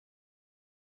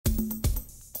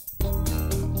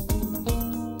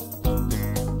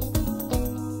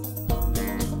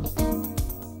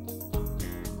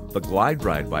The Glide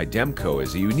Ride by Demco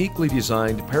is a uniquely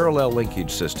designed parallel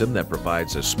linkage system that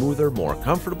provides a smoother, more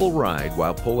comfortable ride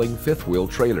while pulling fifth-wheel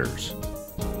trailers.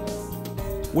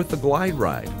 With the Glide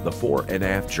Ride, the fore and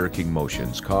aft jerking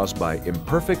motions caused by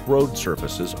imperfect road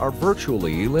surfaces are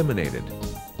virtually eliminated.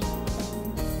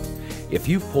 If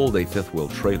you've pulled a fifth-wheel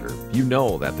trailer, you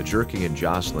know that the jerking and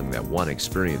jostling that one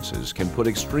experiences can put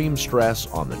extreme stress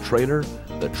on the trailer,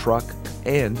 the truck,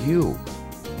 and you.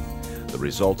 The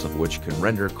results of which can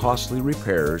render costly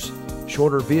repairs,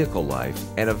 shorter vehicle life,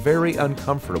 and a very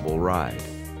uncomfortable ride.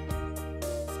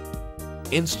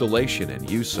 Installation and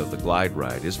use of the Glide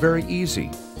Ride is very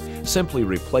easy. Simply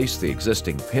replace the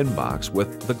existing pin box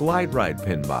with the Glide Ride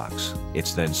pin box.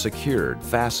 It's then secured,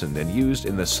 fastened, and used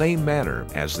in the same manner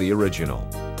as the original.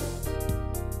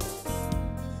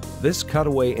 This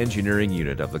cutaway engineering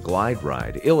unit of the Glide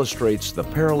Ride illustrates the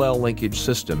parallel linkage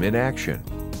system in action.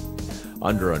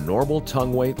 Under a normal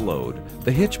tongue weight load,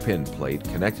 the hitch pin plate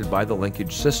connected by the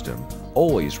linkage system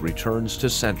always returns to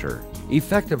center,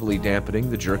 effectively dampening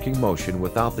the jerking motion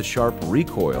without the sharp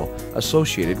recoil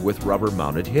associated with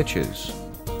rubber-mounted hitches.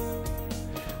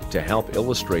 To help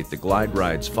illustrate the Glide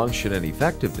Ride's function and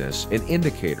effectiveness, an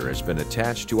indicator has been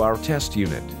attached to our test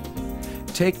unit.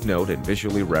 Take note and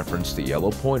visually reference the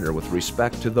yellow pointer with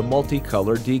respect to the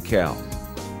multicolor decal.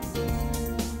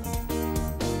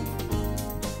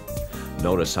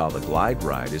 Notice how the Glide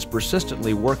Ride is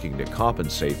persistently working to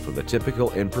compensate for the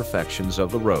typical imperfections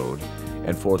of the road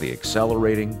and for the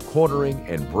accelerating, cornering,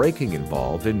 and braking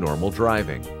involved in normal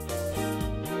driving.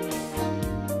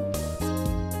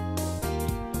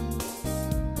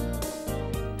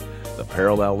 The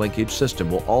parallel linkage system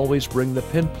will always bring the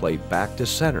pin plate back to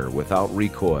center without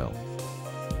recoil.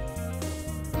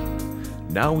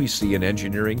 Now we see an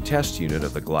engineering test unit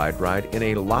of the Glide Ride in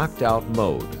a locked-out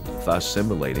mode, thus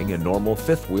simulating a normal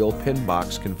fifth-wheel pin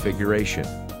box configuration.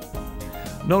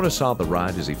 Notice how the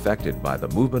ride is affected by the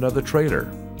movement of the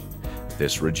trailer.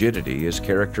 This rigidity is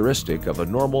characteristic of a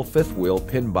normal fifth-wheel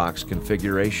pin box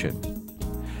configuration.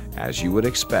 As you would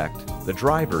expect, the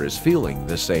driver is feeling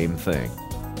the same thing.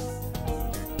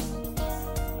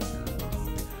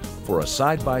 For a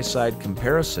side-by-side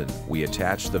comparison, we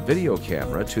attach the video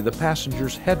camera to the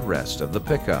passenger's headrest of the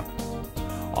pickup.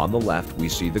 On the left, we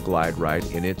see the Glide Ride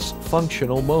in its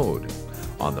functional mode.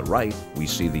 On the right, we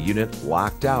see the unit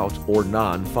locked out or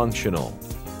non-functional.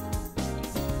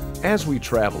 As we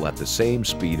travel at the same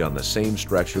speed on the same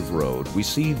stretch of road, we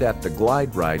see that the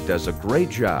Glide Ride does a great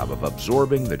job of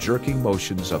absorbing the jerking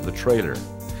motions of the trailer.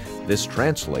 This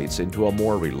translates into a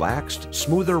more relaxed,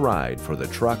 smoother ride for the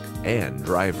truck and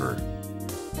driver.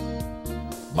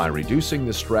 By reducing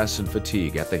the stress and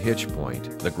fatigue at the hitch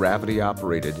point, the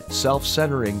gravity-operated,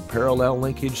 self-centering parallel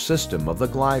linkage system of the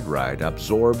Glide Ride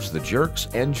absorbs the jerks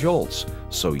and jolts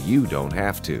so you don't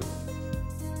have to.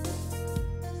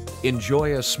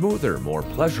 Enjoy a smoother, more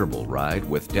pleasurable ride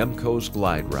with Demco's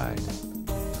Glide Ride.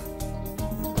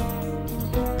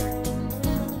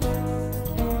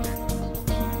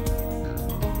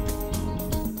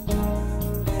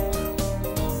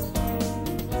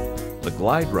 The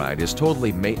Glide Ride is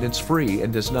totally maintenance-free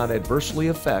and does not adversely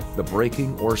affect the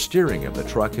braking or steering of the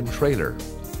truck and trailer.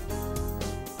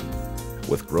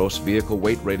 With gross vehicle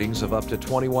weight ratings of up to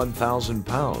 21,000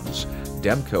 pounds,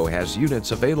 Demco has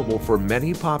units available for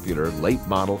many popular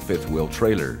late-model fifth-wheel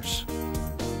trailers.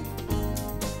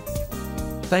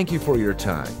 Thank you for your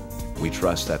time. We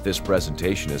trust that this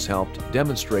presentation has helped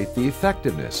demonstrate the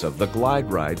effectiveness of the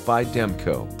Glide Ride by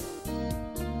Demco.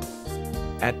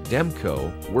 At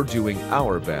Demco, we're doing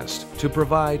our best to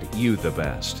provide you the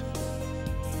best.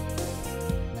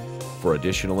 For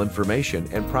additional information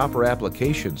and proper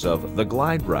applications of the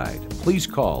Glide Ride, please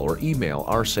call or email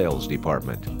our sales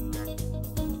department.